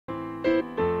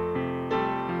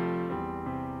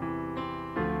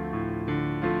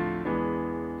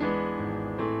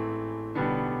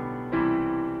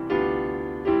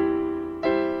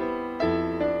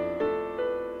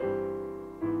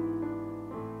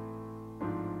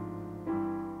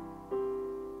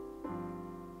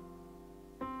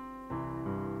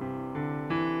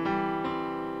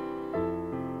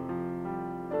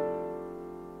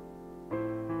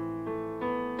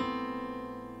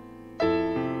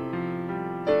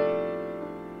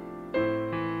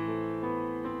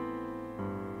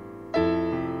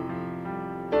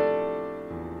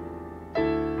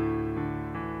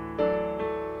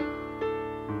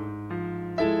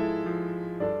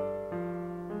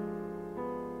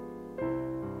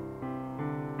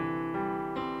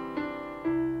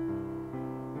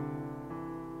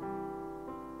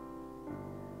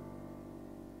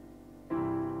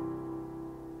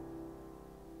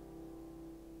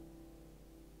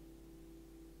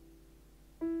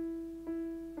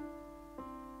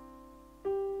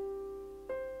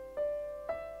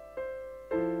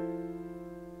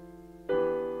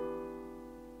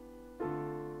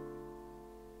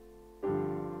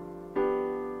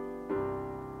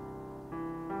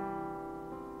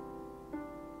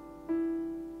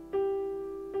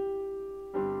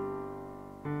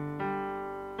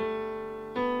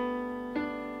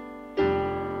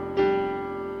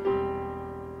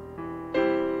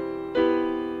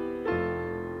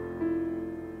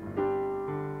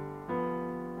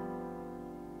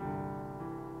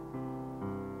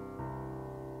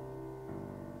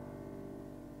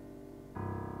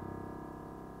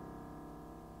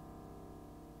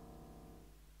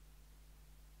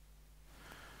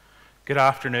Good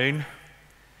afternoon.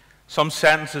 Some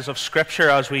sentences of Scripture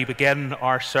as we begin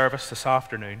our service this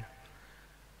afternoon.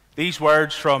 These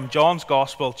words from John's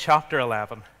Gospel, chapter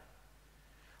 11.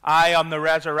 I am the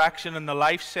resurrection and the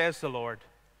life, says the Lord.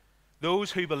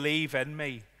 Those who believe in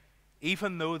me,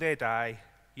 even though they die,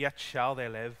 yet shall they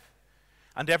live.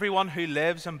 And everyone who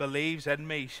lives and believes in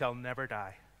me shall never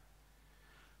die.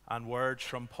 And words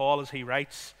from Paul as he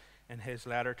writes in his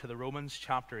letter to the Romans,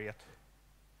 chapter 8.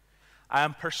 I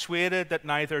am persuaded that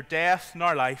neither death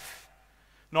nor life,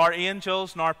 nor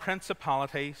angels nor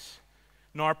principalities,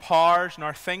 nor powers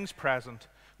nor things present,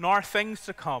 nor things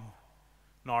to come,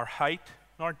 nor height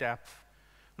nor depth,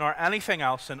 nor anything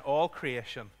else in all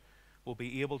creation will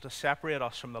be able to separate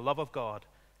us from the love of God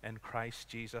in Christ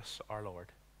Jesus our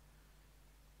Lord.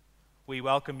 We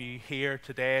welcome you here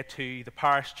today to the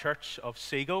Parish Church of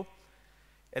Seagoe.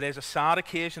 It is a sad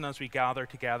occasion as we gather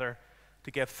together to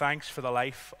give thanks for the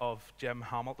life of Jim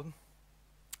Hamilton.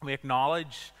 We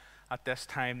acknowledge at this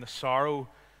time the sorrow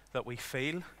that we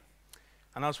feel,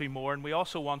 and as we mourn, we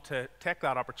also want to take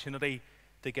that opportunity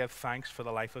to give thanks for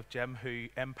the life of Jim, who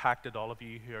impacted all of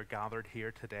you who are gathered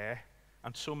here today,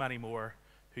 and so many more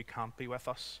who can't be with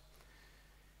us.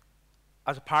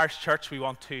 As a parish church, we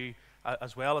want to,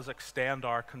 as well as extend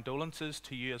our condolences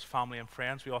to you as family and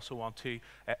friends, we also want to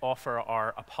offer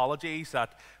our apologies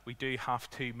that we do have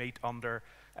to meet under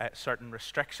certain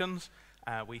restrictions.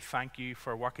 We thank you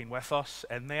for working with us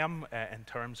in them in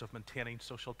terms of maintaining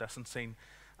social distancing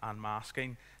and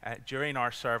masking. During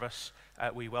our service,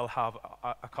 we will have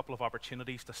a couple of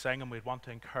opportunities to sing, and we'd want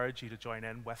to encourage you to join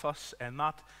in with us in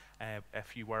that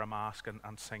if you wear a mask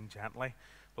and sing gently.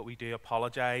 But we do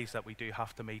apologize that we do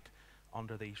have to meet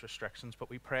under these restrictions. But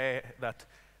we pray that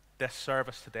this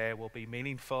service today will be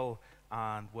meaningful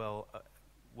and will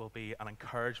be an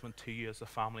encouragement to you as a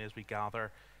family as we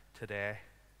gather today.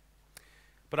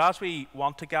 But as we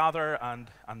want to gather and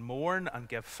mourn and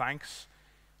give thanks,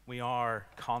 we are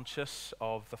conscious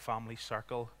of the family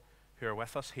circle who are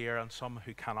with us here and some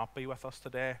who cannot be with us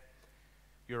today.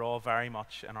 You're all very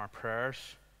much in our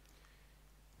prayers.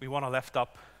 We want to lift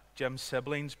up Jim's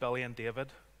siblings, Billy and David,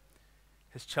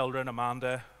 his children,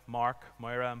 Amanda, Mark,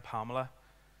 Moira and Pamela,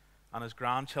 and his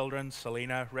grandchildren,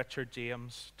 Selena, Richard,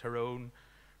 James, Tyrone,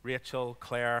 Rachel,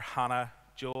 Claire, Hannah,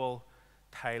 Joel,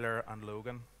 Tyler and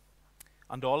Logan.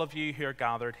 And all of you who are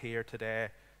gathered here today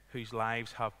whose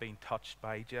lives have been touched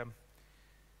by Jim.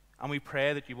 And we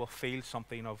pray that you will feel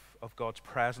something of God's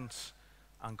presence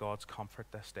and God's comfort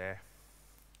this day.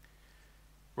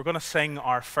 We're going to sing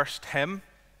our first hymn.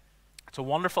 It's a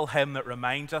wonderful hymn that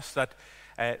reminds us that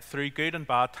through good and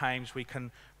bad times we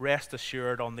can rest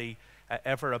assured on the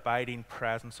ever-abiding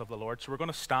presence of the Lord. So we're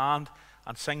going to stand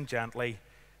and sing gently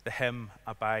the hymn,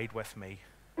 Abide With Me.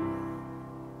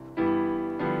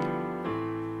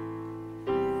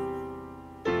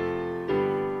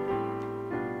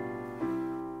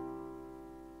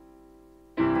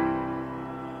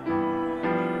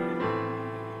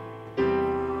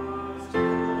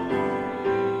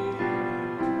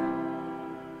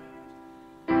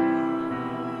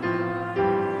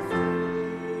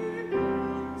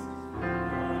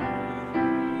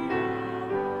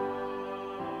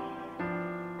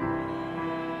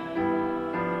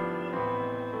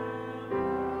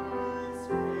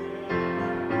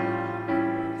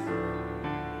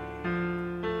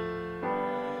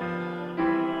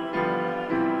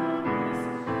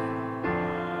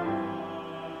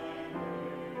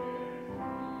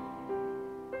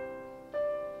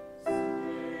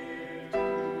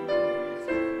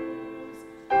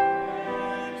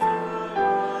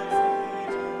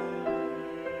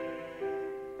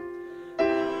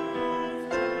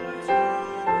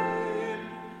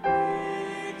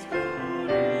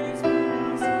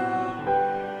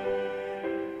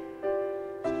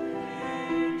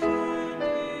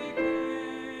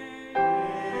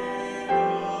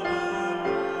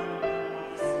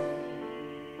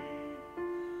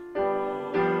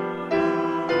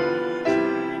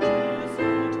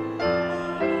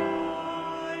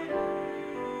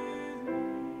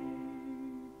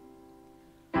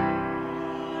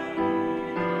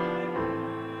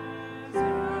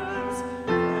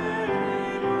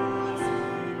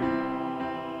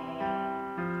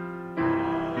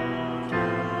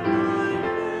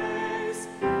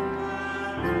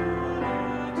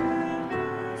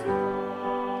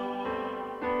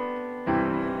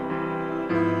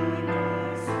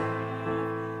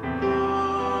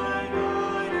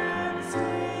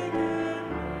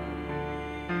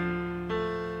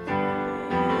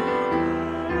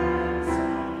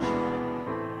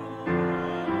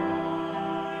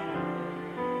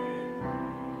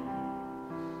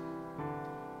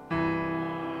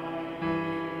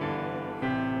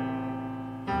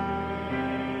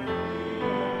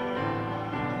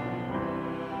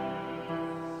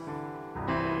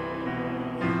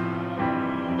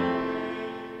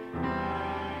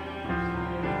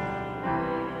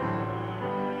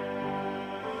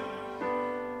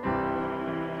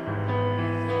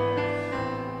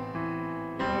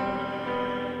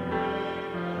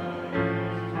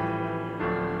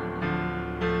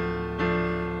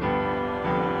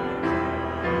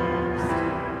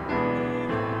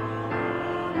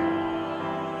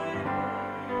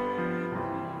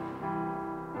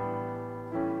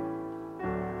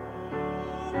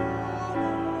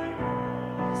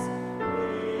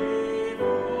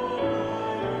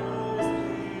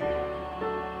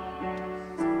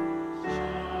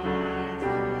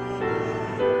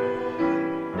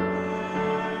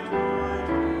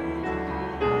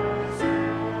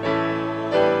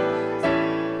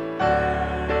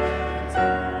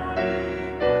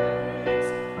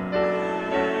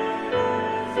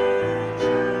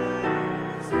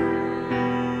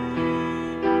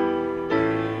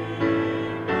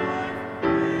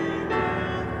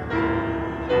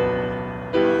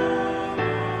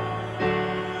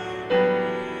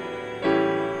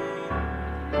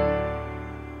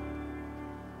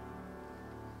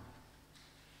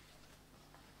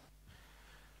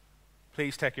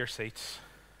 Please take your seats.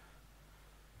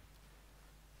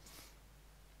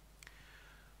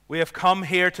 We have come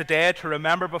here today to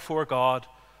remember before God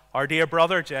our dear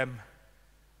brother Jim,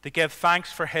 to give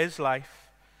thanks for his life,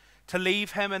 to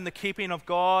leave him in the keeping of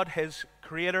God, his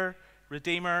Creator,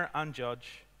 Redeemer, and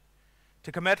Judge,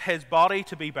 to commit his body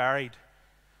to be buried,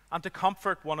 and to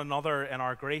comfort one another in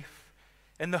our grief,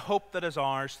 in the hope that is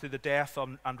ours through the death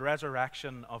and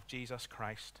resurrection of Jesus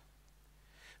Christ.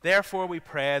 Therefore we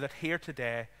pray that here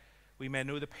today we may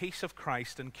know the peace of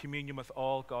Christ in communion with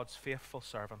all God's faithful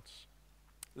servants.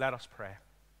 Let us pray.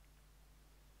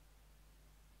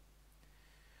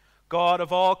 God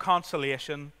of all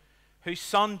consolation, whose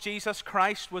Son Jesus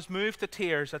Christ was moved to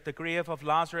tears at the grave of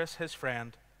Lazarus his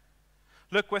friend,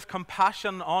 look with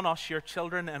compassion on us, your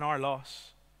children, in our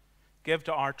loss. Give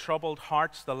to our troubled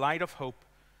hearts the light of hope,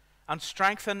 and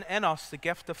strengthen in us the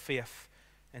gift of faith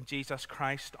in Jesus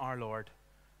Christ our Lord.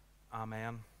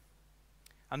 Amen.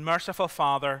 And merciful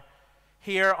Father,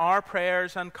 hear our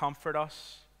prayers and comfort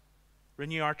us.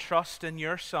 Renew our trust in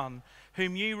your Son,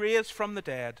 whom you raised from the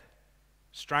dead.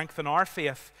 Strengthen our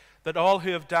faith that all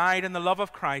who have died in the love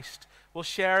of Christ will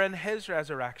share in his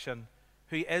resurrection,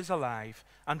 who is alive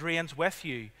and reigns with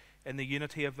you in the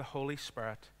unity of the Holy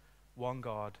Spirit, one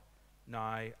God,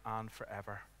 now and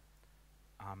forever.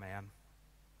 Amen.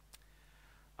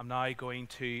 I'm now going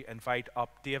to invite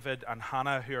up David and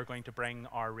Hannah, who are going to bring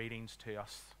our readings to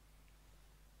us.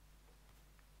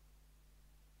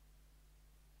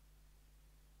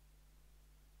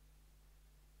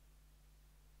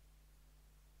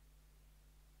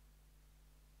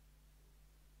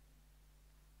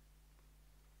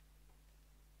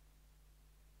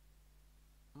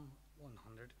 Psalm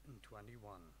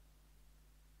 121.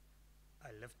 I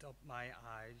lift up my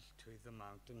eyes to the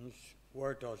mountains.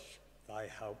 Where does thy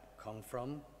help come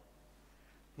from?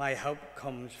 My help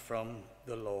comes from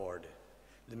the Lord,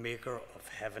 the maker of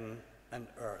heaven and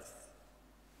earth.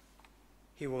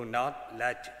 He will not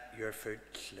let your foot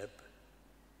slip.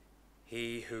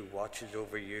 He who watches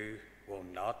over you will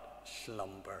not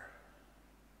slumber.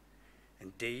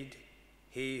 Indeed,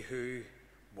 he who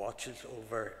watches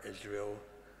over Israel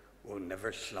will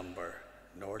never slumber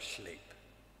nor sleep.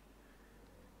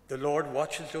 The Lord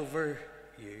watches over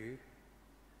you.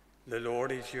 The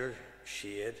Lord is your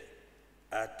shade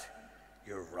at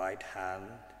your right hand.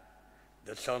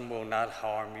 The sun will not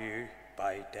harm you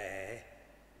by day,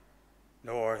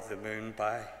 nor the moon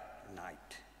by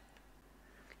night.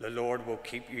 The Lord will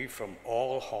keep you from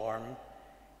all harm.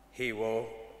 He will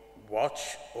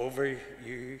watch over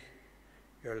you,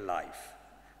 your life.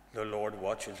 The Lord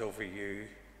watches over you,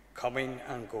 coming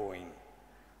and going,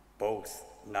 both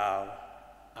now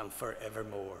and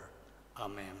forevermore.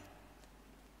 Amen.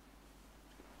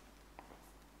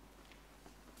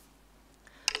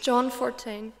 John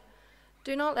 14.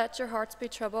 Do not let your hearts be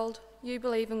troubled. You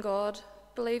believe in God,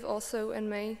 believe also in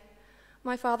me.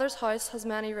 My Father's house has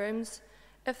many rooms.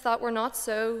 If that were not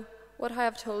so, would I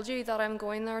have told you that I am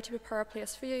going there to prepare a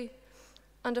place for you?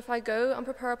 And if I go and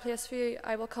prepare a place for you,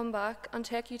 I will come back and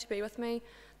take you to be with me,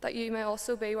 that you may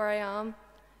also be where I am.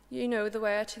 You know the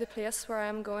way to the place where I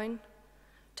am going.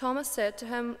 Thomas said to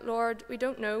him, Lord, we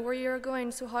don't know where you are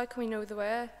going, so how can we know the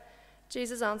way?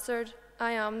 Jesus answered,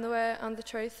 I am the way and the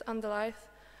truth and the life.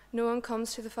 No one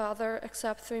comes to the Father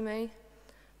except through me.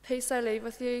 Peace I leave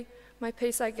with you, my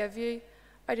peace I give you.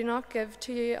 I do not give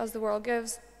to you as the world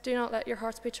gives. Do not let your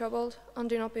hearts be troubled, and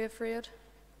do not be afraid.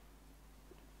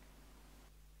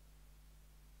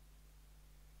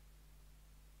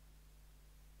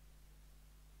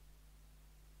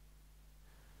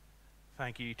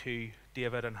 Thank you to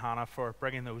David and Hannah for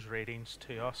bringing those readings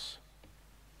to us.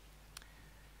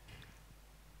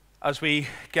 As we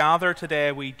gather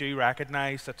today, we do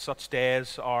recognize that such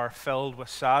days are filled with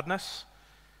sadness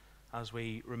as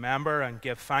we remember and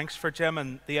give thanks for Jim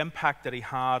and the impact that he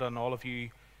had on all of you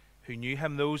who knew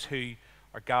him, those who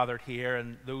are gathered here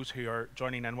and those who are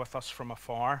joining in with us from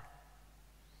afar,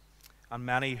 and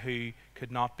many who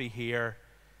could not be here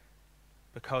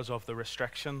because of the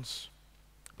restrictions,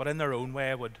 but in their own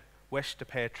way would wish to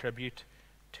pay tribute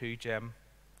to Jim.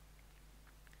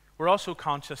 We're also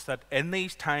conscious that in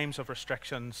these times of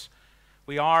restrictions,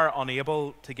 we are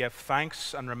unable to give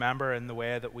thanks and remember in the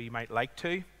way that we might like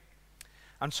to.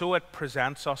 And so it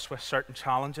presents us with certain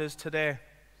challenges today.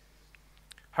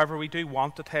 However, we do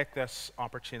want to take this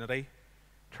opportunity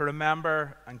to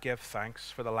remember and give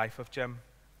thanks for the life of Jim.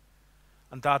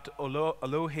 And that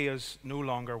although he is no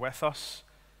longer with us,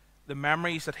 the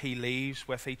memories that he leaves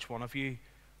with each one of you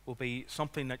will be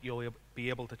something that you'll be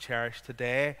able to cherish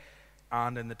today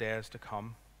and in the days to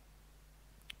come.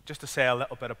 Just to say a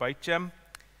little bit about Jim.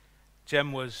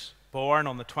 Jim was born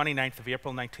on the 29th of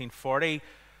April 1940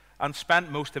 and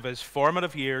spent most of his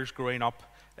formative years growing up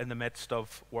in the midst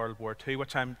of World War II,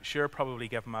 which I'm sure probably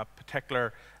gave him a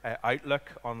particular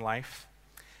outlook on life.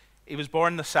 He was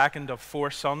born the second of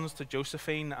 4 sons to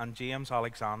Josephine and James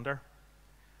Alexander.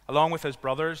 Along with his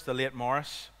brothers, the late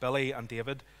Morris, Billy and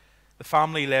David, the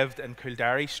family lived in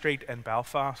Kildare Street in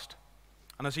Belfast.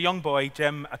 And as a young boy,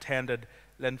 Jim attended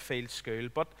Linfield School,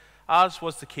 but as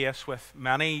was the case with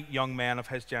many young men of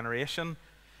his generation,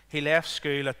 he left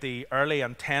school at the early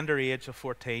and tender age of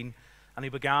 14, and he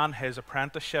began his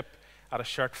apprenticeship at a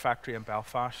shirt factory in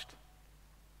Belfast.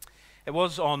 It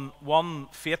was on one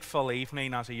fateful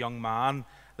evening as a young man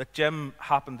that Jim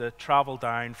happened to travel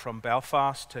down from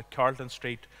Belfast to Carlton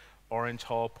Street, Orange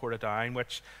Hall, Portadown,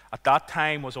 which at that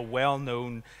time was a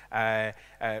well-known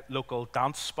local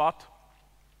dance spot.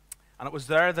 And it was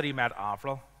there that he met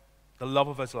Avril, the love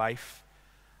of his life.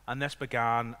 And this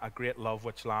began a great love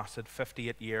which lasted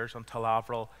 58 years until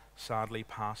Avril sadly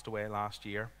passed away last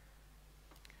year.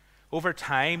 Over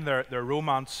time, their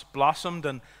romance blossomed,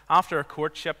 and after a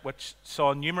courtship which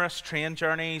saw numerous train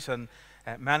journeys and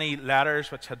many letters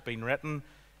which had been written,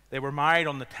 they were married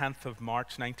on the 10th of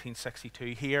March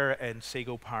 1962 here in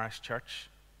Seagoe Parish Church.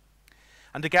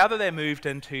 And together they moved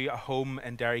into a home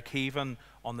in Derrykeevan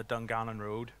on the Dungannon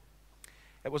Road.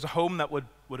 It was a home that would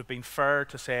have been fair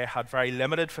to say had very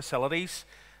limited facilities.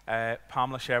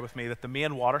 Pamela shared with me that the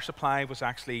main water supply was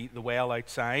actually the well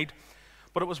outside.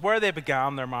 But it was where they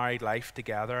began their married life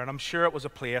together, and I'm sure it was a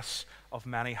place of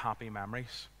many happy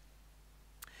memories.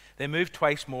 They moved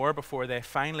twice more before they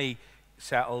finally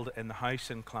settled in the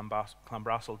house in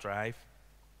Clanbrassil Drive.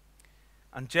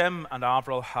 And Jim and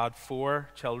Avril had 4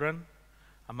 children,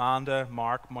 Amanda,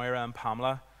 Mark, Moira and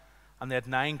Pamela, and they had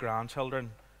 9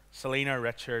 grandchildren, Selena,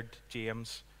 Richard,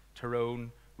 James,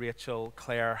 Tyrone, Rachel,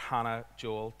 Claire, Hannah,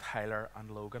 Joel, Tyler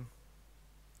and Logan.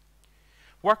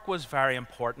 Work was very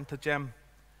important to Jim.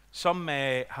 Some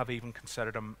may have even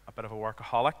considered him a bit of a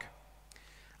workaholic.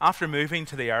 After moving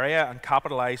to the area and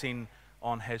capitalising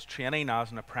on his training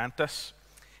as an apprentice,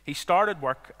 he started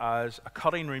work as a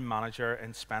cutting room manager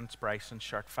in Spence Bryson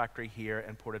shirt factory here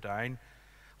in Portadown,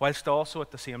 whilst also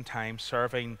at the same time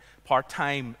serving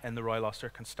part-time in the Royal Ulster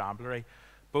Constabulary,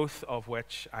 both of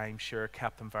which I'm sure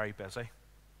kept him very busy.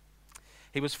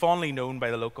 He was fondly known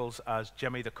by the locals as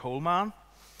Jimmy the Coal Man.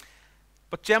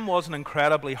 But Jim was an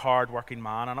incredibly hard-working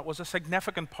man, and it was a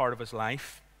significant part of his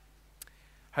life.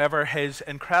 However, his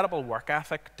incredible work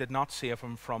ethic did not save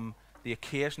him from the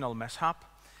occasional mishap.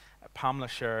 Pamela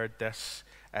shared this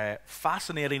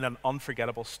fascinating and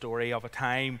unforgettable story of a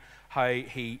time how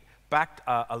he backed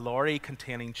a lorry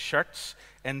containing shirts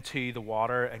into the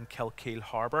water in Kilkeel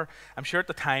Harbour. I'm sure at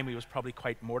the time he was probably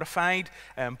quite mortified,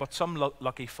 but some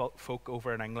lucky folk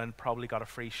over in England probably got a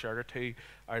free shirt or 2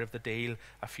 out of the deal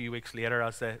a few weeks later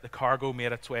as the cargo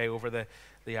made its way over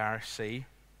the Irish Sea.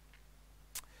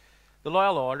 The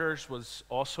Loyal Orders was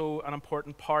also an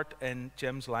important part in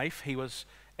Jim's life. He was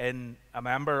a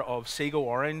member of Seagoe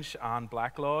Orange and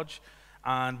Black Lodge,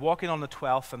 and walking on the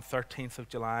 12th and 13th of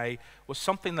July was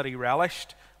something that he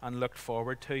relished and looked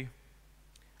forward to.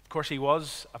 Of course, he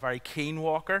was a very keen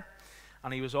walker,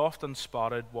 and he was often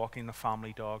spotted walking the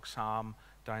family dog Sam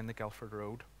down the Guildford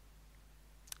Road.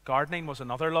 Gardening was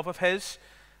another love of his,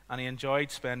 and he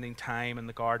enjoyed spending time in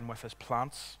the garden with his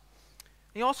plants.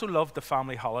 He also loved the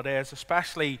family holidays,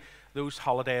 especially those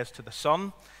holidays to the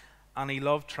sun, and he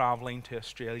loved travelling to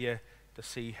Australia to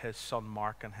see his son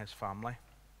Mark and his family.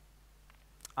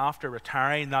 After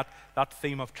retiring, that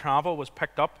theme of travel was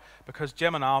picked up because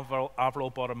Jim and Avril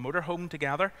bought a motorhome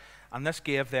together, and this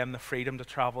gave them the freedom to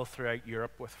travel throughout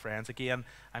Europe with friends again.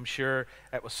 I'm sure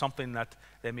it was something that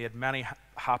they made many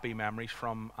happy memories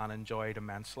from and enjoyed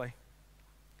immensely.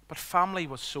 But family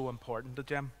was so important to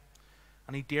Jim,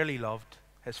 and he dearly loved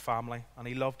his family, and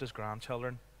he loved his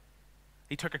grandchildren.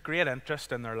 He took a great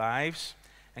interest in their lives,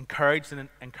 encouraging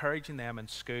them in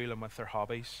school and with their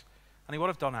hobbies, and he would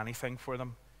have done anything for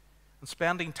them. And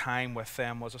spending time with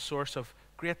them was a source of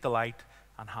great delight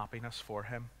and happiness for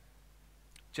him.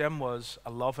 Jim was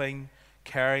a loving,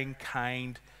 caring,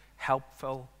 kind,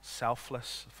 helpful,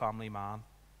 selfless family man.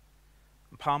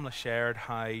 And Pamela shared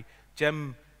how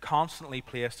Jim constantly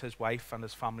placed his wife and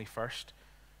his family first,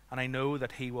 and I know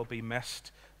that he will be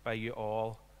missed by you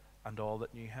all and all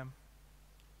that knew him.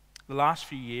 The last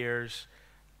few years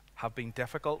have been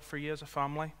difficult for you as a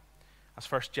family, as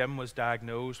first Jim was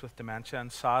diagnosed with dementia,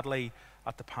 and sadly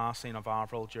at the passing of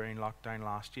Avril during lockdown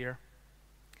last year.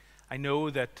 I know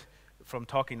that from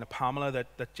talking to Pamela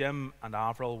that Jim and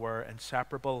Avril were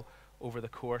inseparable over the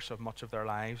course of much of their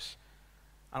lives,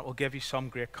 and it will give you some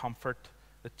great comfort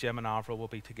that Jim and Avril will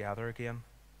be together again.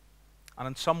 And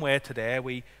in some way today,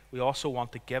 we also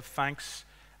want to give thanks,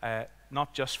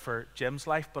 not just for Jim's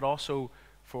life, but also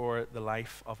for the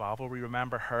life of Avril. We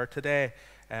remember her today,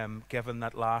 given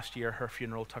that last year her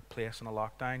funeral took place in a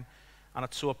lockdown. And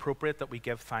it's so appropriate that we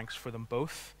give thanks for them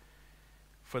both,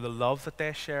 for the love that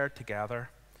they shared together,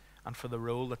 and for the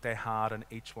role that they had in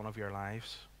each one of your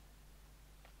lives.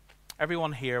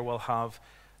 Everyone here will have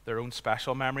their own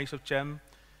special memories of Jim,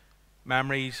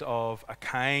 memories of a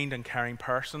kind and caring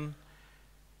person,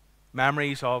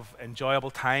 memories of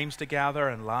enjoyable times together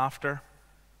and laughter,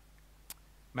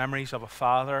 memories of a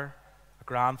father, a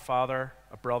grandfather,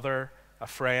 a brother, a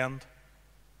friend,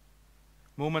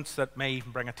 moments that may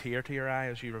even bring a tear to your eye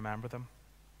as you remember them.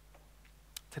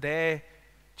 Today,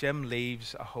 Jim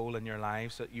leaves a hole in your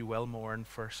lives that you will mourn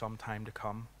for some time to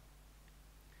come.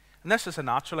 And this is a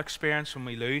natural experience when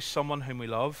we lose someone whom we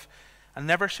love, and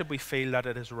never should we feel that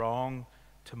it is wrong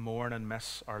to mourn and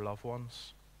miss our loved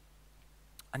ones.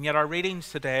 And yet our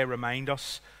readings today remind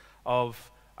us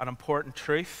of an important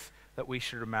truth that we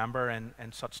should remember in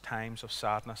such times of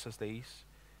sadness as these.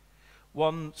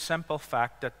 One simple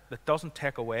fact that doesn't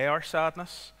take away our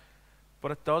sadness,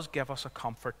 but it does give us a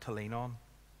comfort to lean on.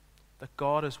 That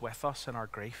God is with us in our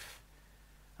grief,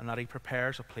 and that He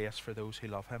prepares a place for those who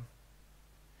love Him.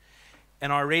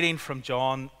 In our reading from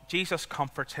John, Jesus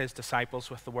comforts His disciples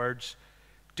with the words,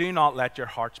 "Do not let your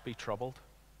hearts be troubled."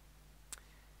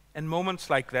 In moments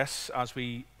like this, as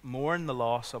we mourn the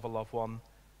loss of a loved one,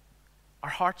 our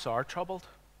hearts are troubled.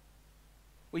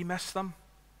 We miss them,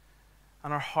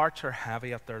 and our hearts are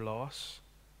heavy at their loss.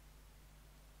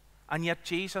 And yet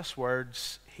Jesus'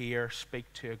 words here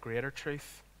speak to a greater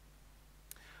truth.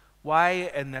 Why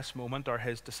in this moment are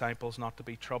His disciples not to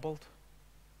be troubled?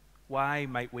 Why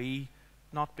might we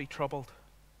not be troubled?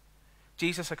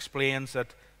 Jesus explains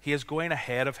that He is going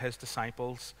ahead of His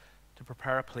disciples to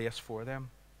prepare a place for them.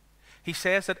 He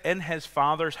says that in His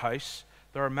Father's house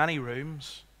there are many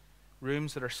rooms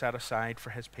that are set aside for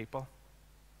His people.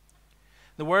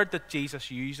 The word that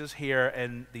Jesus uses here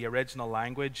in the original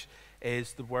language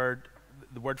is the word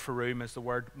for room is the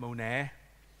word monē.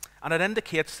 And it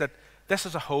indicates that this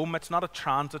is a home. It's not a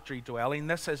transitory dwelling.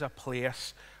 This is a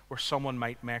place where someone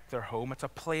might make their home. It's a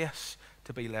place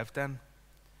to be lived in.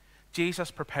 Jesus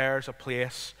prepares a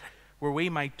place where we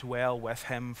might dwell with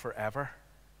Him forever.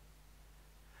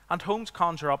 And homes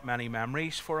conjure up many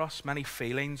memories for us, many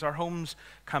feelings. Our homes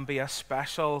can be a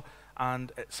special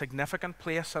and significant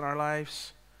place in our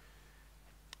lives.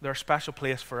 They're a special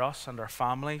place for us and our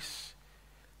families.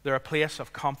 They're a place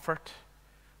of comfort,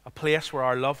 a place where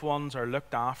our loved ones are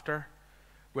looked after,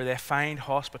 where they find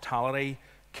hospitality,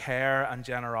 care, and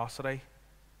generosity.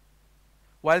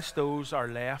 Whilst those are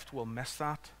left will miss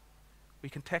that, we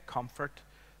can take comfort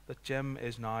that Jim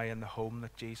is now in the home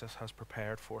that Jesus has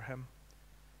prepared for him,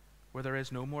 where there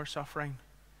is no more suffering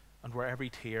and where every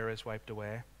tear is wiped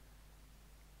away.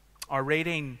 Our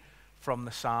reading from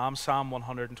the Psalm, Psalm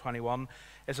 121,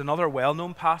 is another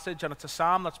well-known passage, and it's a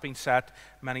psalm that's been set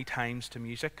many times to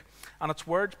music, and its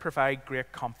words provide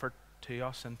great comfort to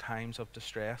us in times of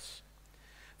distress.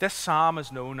 This psalm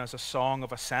is known as a song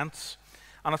of ascents,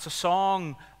 and it's a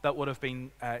song that would have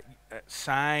been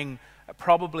sang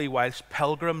probably whilst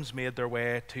pilgrims made their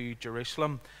way to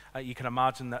Jerusalem. You can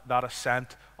imagine that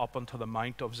ascent up onto the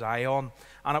Mount of Zion,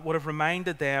 and it would have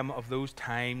reminded them of those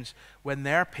times when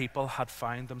their people had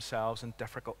found themselves in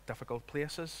difficult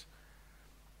places.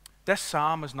 This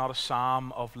psalm is not a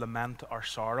psalm of lament or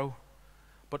sorrow,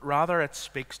 but rather it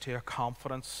speaks to a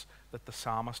confidence that the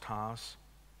psalmist has.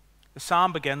 The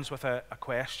psalm begins with a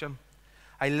question.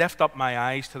 I lift up my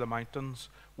eyes to the mountains.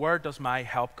 Where does my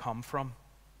help come from?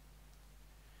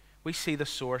 We see the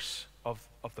source of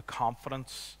the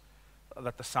confidence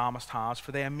that the psalmist has,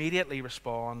 for they immediately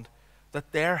respond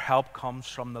that their help comes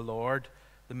from the Lord,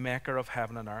 the maker of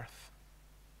heaven and earth.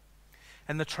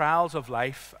 In the trials of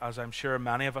life, as I'm sure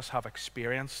many of us have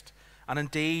experienced, and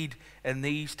indeed in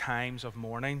these times of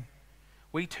mourning,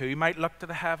 we too might look to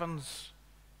the heavens,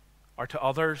 or to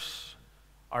others,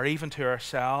 or even to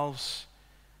ourselves,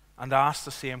 and ask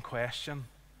the same question: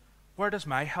 where does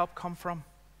my help come from?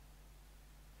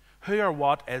 Who or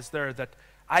what is there that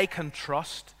I can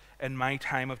trust in my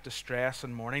time of distress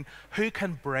and mourning? Who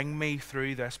can bring me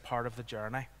through this part of the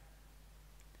journey?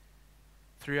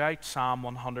 Throughout Psalm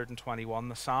 121,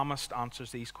 the psalmist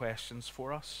answers these questions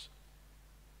for us.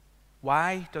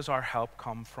 Why does our help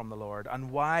come from the Lord?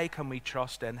 And why can we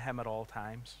trust in Him at all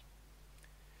times?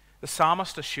 The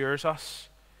psalmist assures us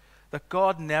that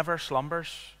God never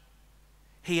slumbers.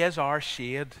 He is our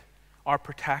shade, our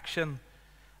protection,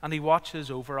 And he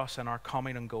watches over us in our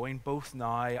coming and going, both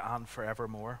now and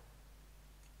forevermore.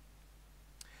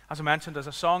 As I mentioned, as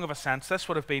a song of ascent, this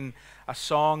would have been a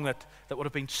song that would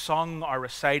have been sung or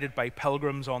recited by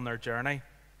pilgrims on their journey.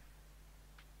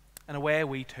 In a way,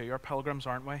 we too are pilgrims,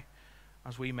 aren't we?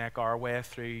 As we make our way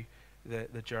through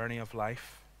the journey of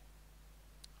life.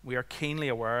 We are keenly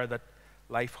aware that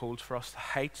life holds for us the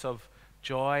heights of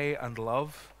joy and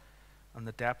love and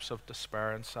the depths of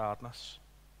despair and sadness.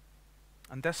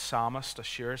 And this psalmist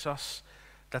assures us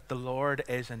that the Lord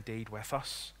is indeed with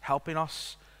us, helping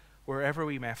us wherever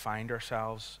we may find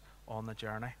ourselves on the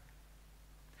journey.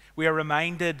 We are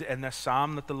reminded in this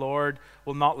psalm that the Lord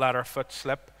will not let our foot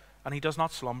slip, and he does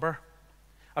not slumber.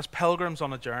 As pilgrims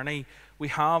on a journey, we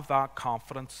have that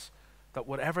confidence that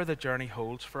whatever the journey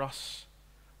holds for us,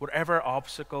 whatever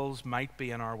obstacles might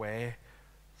be in our way,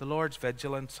 the Lord's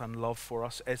vigilance and love for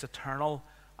us is eternal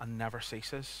and never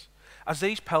ceases. As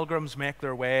these pilgrims make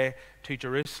their way to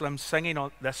Jerusalem, singing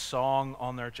this song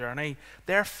on their journey,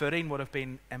 their footing would have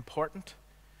been important.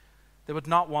 They would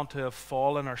not want to have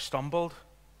fallen or stumbled.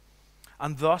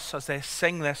 And thus, as they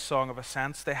sing this song of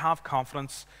ascent, they have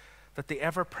confidence that the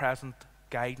ever-present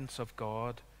guidance of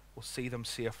God will see them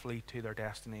safely to their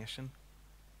destination.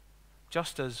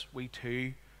 Just as we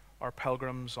too are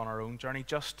pilgrims on our own journey,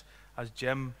 just as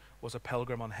Jim was a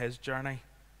pilgrim on his journey,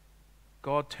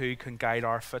 God too can guide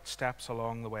our footsteps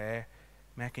along the way,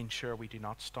 making sure we do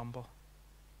not stumble.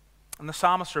 And the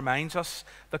psalmist reminds us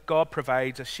that God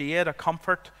provides a shade, a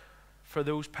comfort for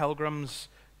those pilgrims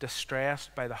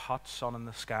distressed by the hot sun in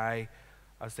the sky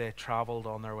as they traveled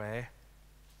on their way.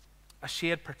 A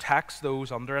shade protects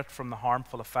those under it from the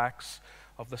harmful effects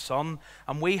of the sun,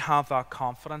 and we have that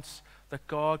confidence that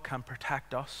God can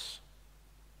protect us.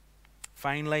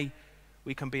 Finally,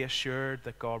 we can be assured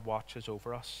that God watches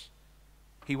over us.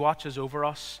 He watches over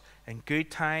us in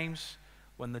good times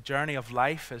when the journey of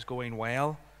life is going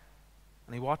well,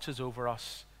 and he watches over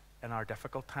us in our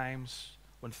difficult times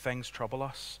when things trouble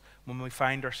us, when we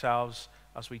find ourselves,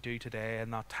 as we do today,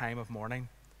 in that time of mourning.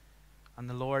 And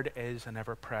the Lord is an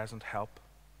ever-present help.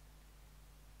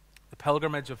 The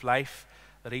pilgrimage of life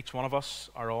that each one of us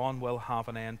are on will have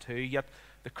an end too, yet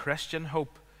the Christian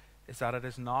hope is that it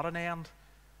is not an end,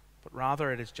 but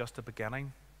rather it is just a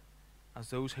beginning, as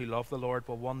those who love the Lord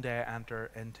will one day enter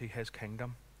into his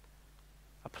kingdom,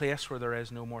 a place where there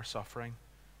is no more suffering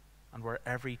and where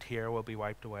every tear will be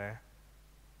wiped away.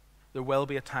 There will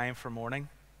be a time for mourning,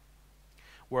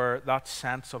 where that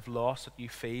sense of loss that you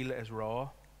feel is raw.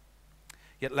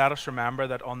 Yet let us remember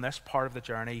that on this part of the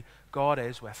journey, God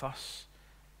is with us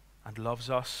and loves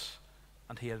us,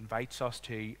 and he invites us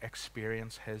to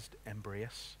experience his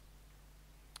embrace.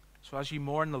 So as you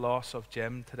mourn the loss of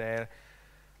Jim today,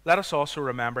 let us also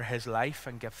remember his life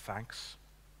and give thanks.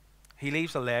 He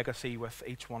leaves a legacy with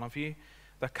each one of you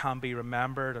that can be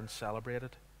remembered and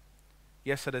celebrated.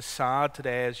 Yes, it is sad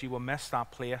today as you will miss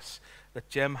that place that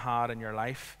Jim had in your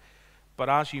life, but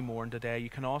as you mourn today, you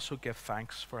can also give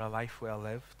thanks for a life well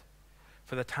lived,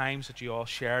 for the times that you all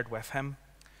shared with him,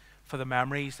 for the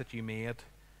memories that you made,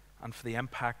 and for the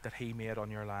impact that he made on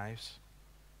your lives.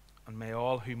 And may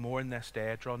all who mourn this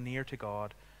day draw near to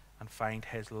God and find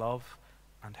his love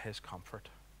and his comfort.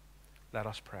 Let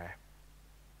us pray.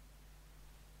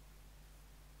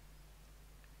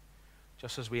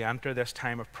 Just as we enter this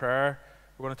time of prayer,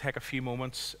 we're going to take a few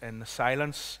moments in the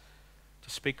silence to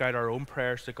speak out our own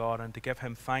prayers to God and to give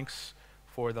him thanks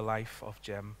for the life of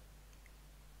Jim.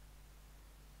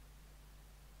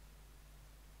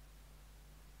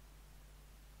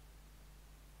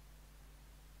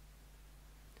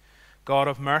 God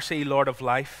of mercy, Lord of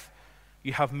life,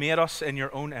 you have made us in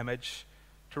your own image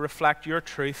to reflect your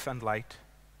truth and light.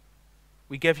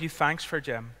 We give you thanks for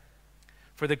Jim,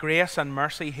 for the grace and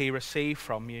mercy he received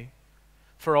from you,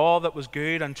 for all that was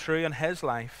good and true in his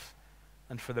life,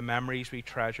 and for the memories we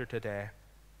treasure today.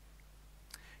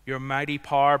 Your mighty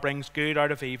power brings good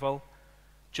out of evil,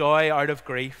 joy out of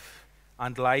grief,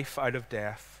 and life out of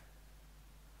death.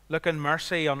 Look in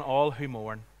mercy on all who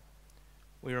mourn.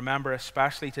 We remember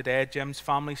especially today Jim's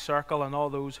family circle and all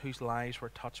those whose lives were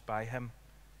touched by him.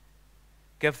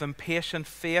 Give them patient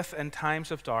faith in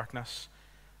times of darkness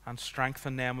and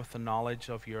strengthen them with the knowledge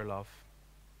of your love.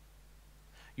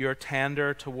 You are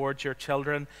tender towards your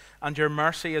children, and your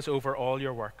mercy is over all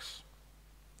your works.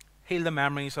 Heal the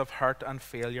memories of hurt and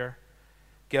failure.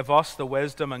 Give us the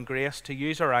wisdom and grace to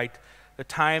use aright the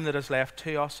time that is left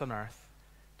to us on earth,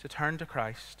 to turn to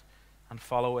Christ and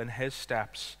follow in his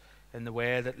steps in the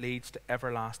way that leads to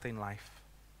everlasting life.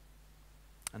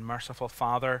 And merciful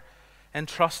Father,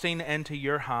 entrusting into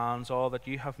your hands all that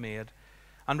you have made,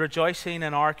 and rejoicing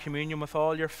in our communion with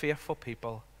all your faithful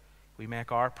people, We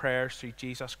make our prayers through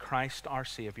Jesus Christ, our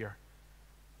Saviour.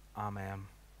 Amen.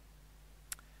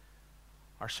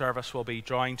 Our service will be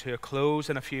drawing to a close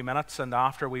in a few minutes, and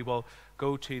after we will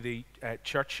go to the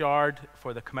churchyard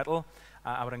for the committal.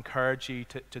 I would encourage you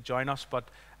to join us, but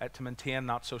to maintain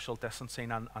that social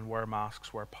distancing and wear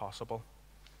masks where possible.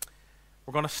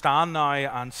 We're going to stand now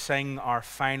and sing our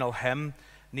final hymn,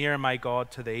 Near My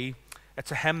God to Thee.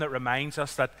 It's a hymn that reminds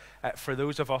us that for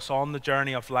those of us on the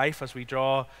journey of life, as we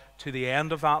draw to the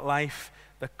end of that life,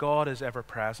 that God is ever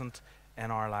present in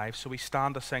our lives. So we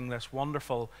stand to sing this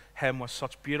wonderful hymn with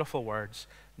such beautiful words,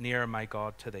 Near My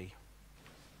God to Thee.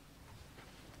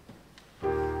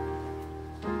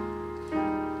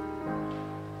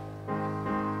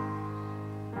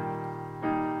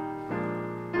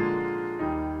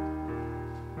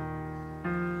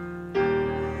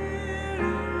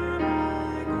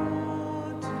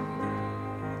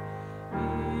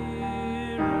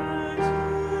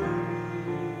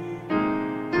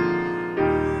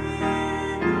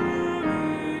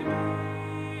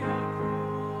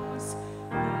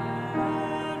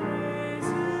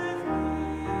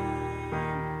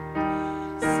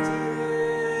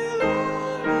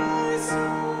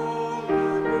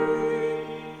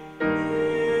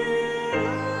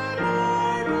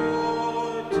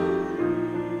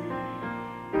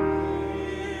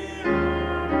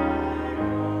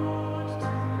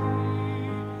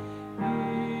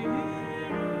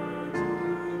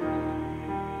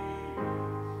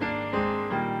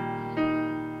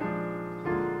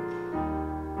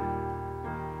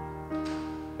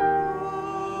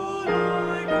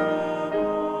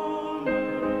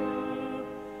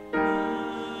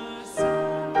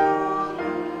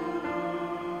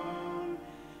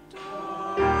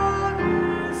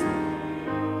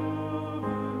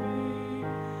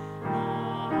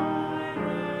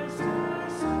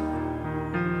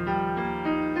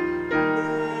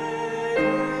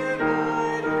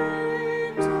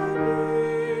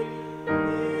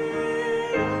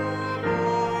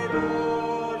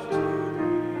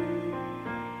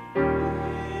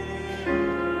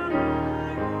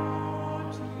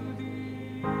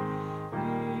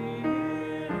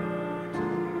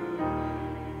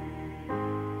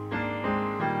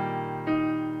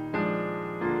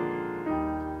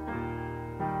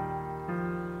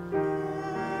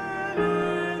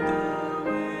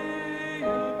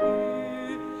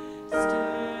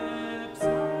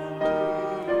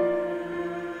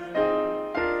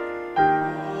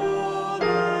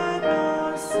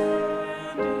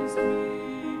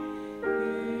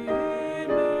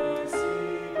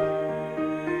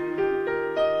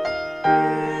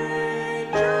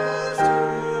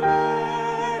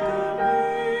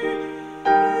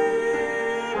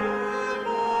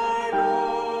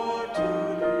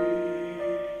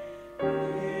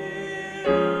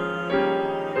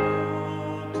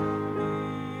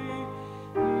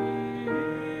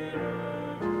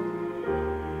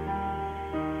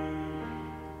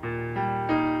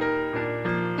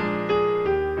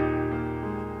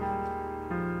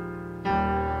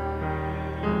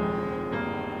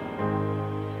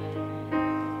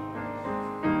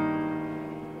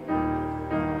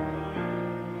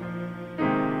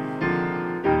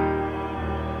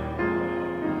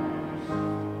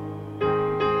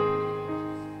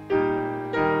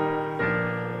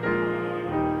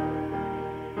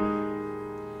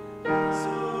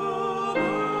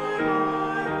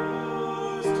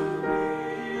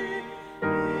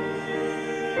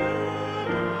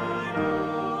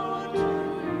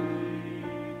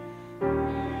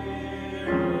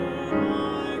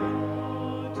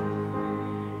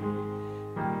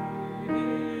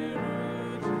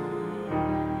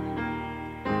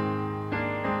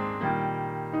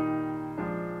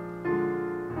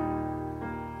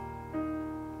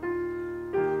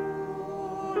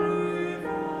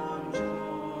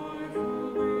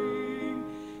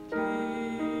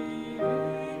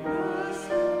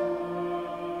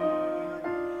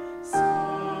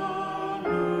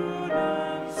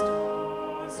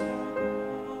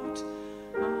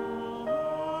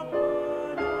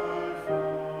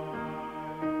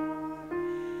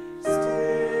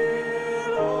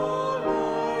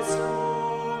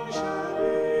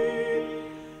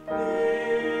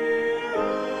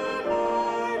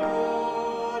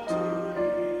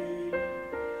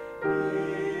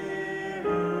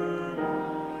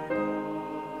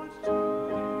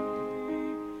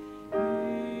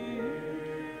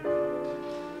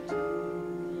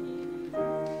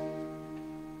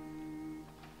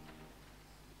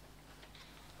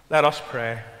 Let us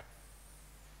pray.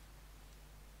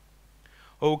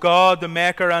 O God, the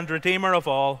maker and redeemer of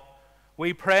all,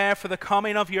 we pray for the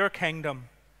coming of your kingdom,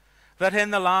 that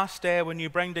in the last day, when you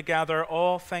bring together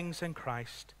all things in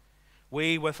Christ,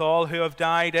 we, with all who have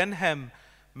died in him,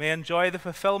 may enjoy the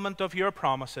fulfillment of your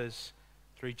promises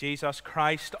through Jesus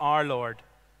Christ our Lord.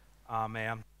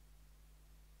 Amen.